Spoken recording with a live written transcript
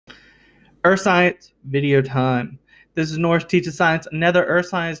Earth Science video time. This is Norris Teaches Science, another Earth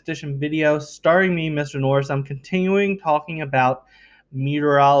Science Edition video starring me, Mr. Norris. I'm continuing talking about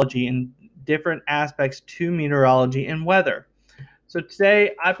meteorology and different aspects to meteorology and weather. So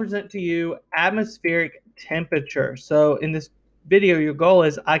today I present to you atmospheric temperature. So in this video, your goal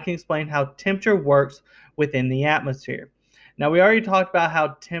is I can explain how temperature works within the atmosphere. Now we already talked about how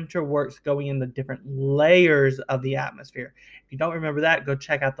temperature works going in the different layers of the atmosphere. If you don't remember that, go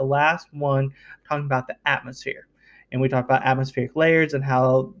check out the last one talking about the atmosphere. And we talked about atmospheric layers and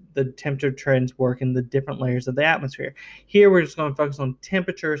how the temperature trends work in the different layers of the atmosphere. Here we're just going to focus on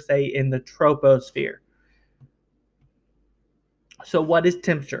temperature, say in the troposphere. So what is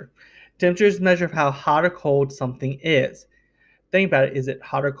temperature? Temperature is a measure of how hot or cold something is. Think about it. Is it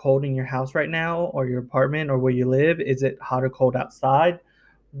hot or cold in your house right now, or your apartment, or where you live? Is it hot or cold outside?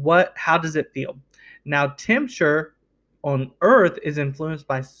 How does it feel? Now, temperature on Earth is influenced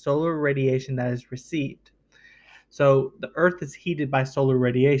by solar radiation that is received. So the Earth is heated by solar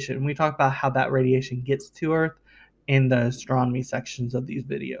radiation. We talk about how that radiation gets to Earth in the astronomy sections of these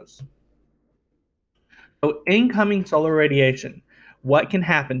videos. So incoming solar radiation, what can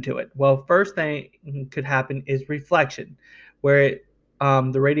happen to it? Well, first thing could happen is reflection, where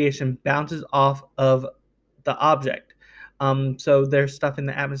the radiation bounces off of the object. So there's stuff in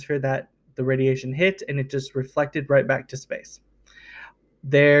the atmosphere that the radiation hits and it just reflected right back to space.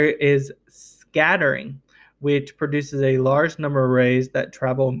 There is scattering, which produces a large number of rays that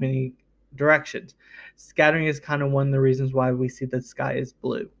travel in many directions. Scattering is kind of one of the reasons why we see the sky is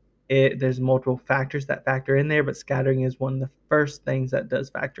blue. There's multiple factors that factor in there, but scattering is one of the first things that does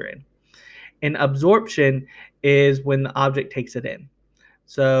factor in. And absorption is when the object takes it in.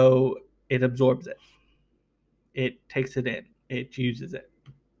 So it absorbs it. It takes it in. It uses it.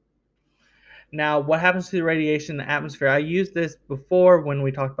 Now, what happens to the radiation in the atmosphere? I used this before when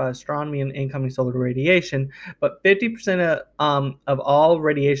we talked about astronomy and incoming solar radiation, but 50% of all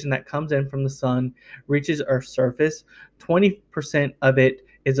radiation that comes in from the sun reaches Earth's surface. 20% of it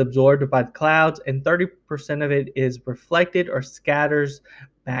is absorbed by the clouds, and 30% of it is reflected or scatters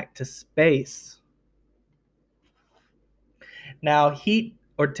back to space. Now, heat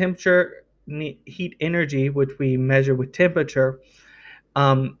or temperature, heat energy, which we measure with temperature,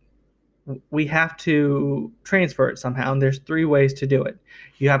 we have to transfer it somehow, and there's three ways to do it.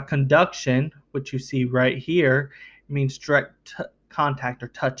 You have conduction, which you see right here. It means direct contact or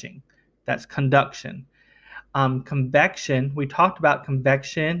touching. That's conduction. Convection, we talked about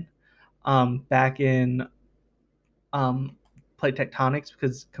convection back in plate tectonics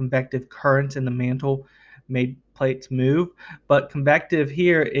because convective currents in the mantle made plates move. But convective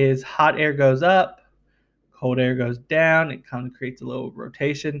here is hot air goes up, cold air goes down. It kind of creates a little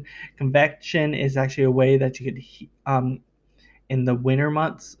rotation. Convection is actually a way that you could, in the winter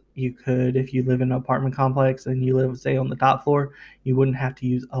months, you could, if you live in an apartment complex and you live, say, on the top floor, you wouldn't have to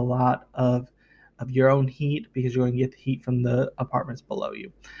use a lot of your own heat because you're going to get the heat from the apartments below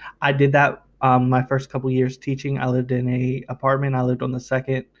you. I did that my first couple years teaching. I lived in a apartment. I lived on the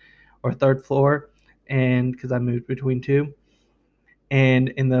second or third floor, and because I moved between two. And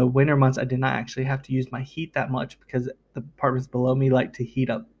in the winter months, I did not actually have to use my heat that much because the apartments below me like to heat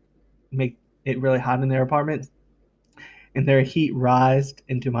up, make it really hot in their apartments, and their heat rised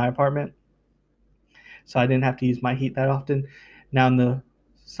into my apartment. So I didn't have to use my heat that often. Now in the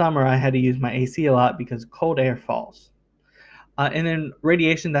summer, I had to use my AC a lot because cold air falls. And then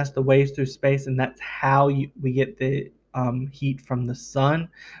radiation, that's the waves through space, and that's how we get the heat from the sun.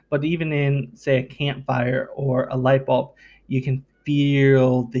 But even in, say, a campfire or a light bulb, you can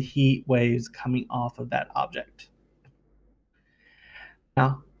feel the heat waves coming off of that object.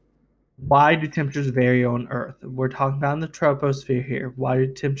 Now, why do temperatures vary on Earth? We're talking about in the troposphere here. Why do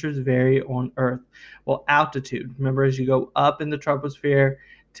temperatures vary on Earth? Well, altitude. Remember, as you go up in the troposphere,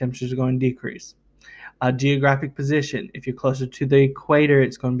 temperatures are going to decrease. Geographic position. If you're closer to the equator,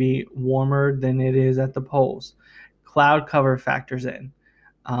 it's going to be warmer than it is at the poles. Cloud cover factors in.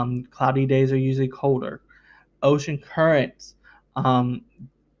 Cloudy days are usually colder. Ocean currents.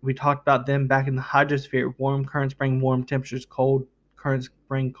 We talked about them back in the hydrosphere. Warm currents bring warm temperatures. Cold currents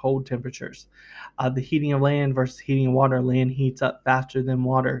bring cold temperatures. The heating of land versus heating of water. Land heats up faster than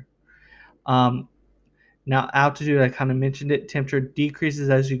water. Now, altitude, I kind of mentioned it. Temperature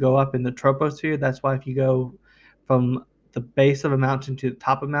decreases as you go up in the troposphere. That's why if you go from the base of a mountain to the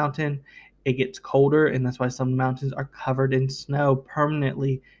top of a mountain, it gets colder, and that's why some mountains are covered in snow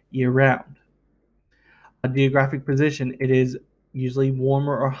permanently year-round. A geographic position, it is usually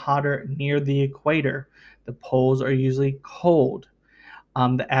warmer or hotter near the equator. The poles are usually cold.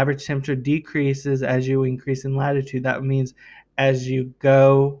 The average temperature decreases as you increase in latitude. That means as you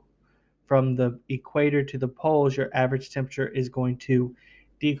go from the equator to the poles, your average temperature is going to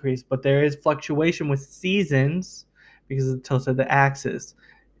decrease. But there is fluctuation with seasons because of the tilt of the axis.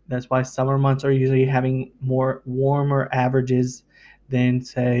 That's why summer months are usually having more warmer averages than,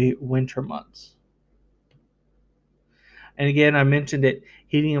 say, winter months. And again, I mentioned it,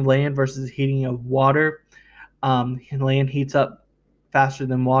 heating of land versus heating of water. Land heats up faster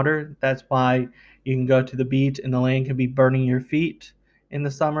than water. That's why you can go to the beach and the land can be burning your feet in the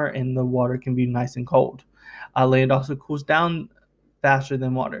summer and the water can be nice and cold. Land also cools down faster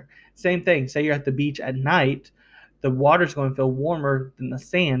than water. Same thing, say you're at the beach at night, the water's going to feel warmer than the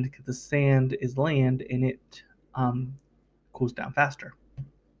sand because the sand is land and it cools down faster.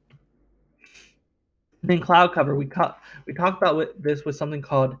 Then cloud cover, we talked about this with something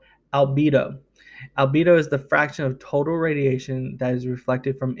called albedo. Albedo is the fraction of total radiation that is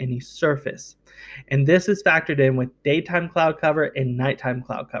reflected from any surface. And this is factored in with daytime cloud cover and nighttime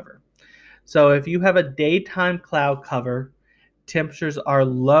cloud cover. So if you have a daytime cloud cover, temperatures are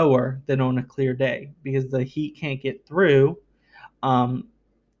lower than on a clear day because the heat can't get through.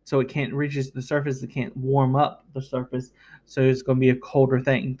 So it can't reach the surface, it can't warm up the surface, so it's going to be a colder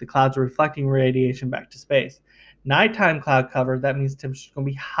thing. The clouds are reflecting radiation back to space. Nighttime cloud cover, that means temperature is going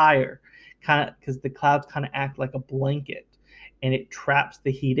to be higher, kind of because the clouds kind of act like a blanket, and it traps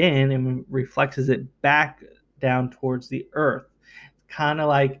the heat in and reflects it back down towards the earth. Kind of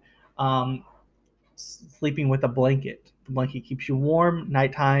like sleeping with a blanket. The blanket keeps you warm.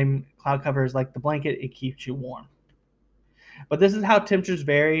 Nighttime cloud cover is like the blanket, it keeps you warm. But this is how temperatures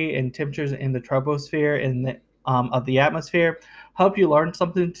vary and temperatures in the troposphere and of the atmosphere. Hope you learned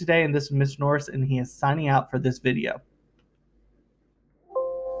something today. And this is Mr. Norris, and he is signing out for this video.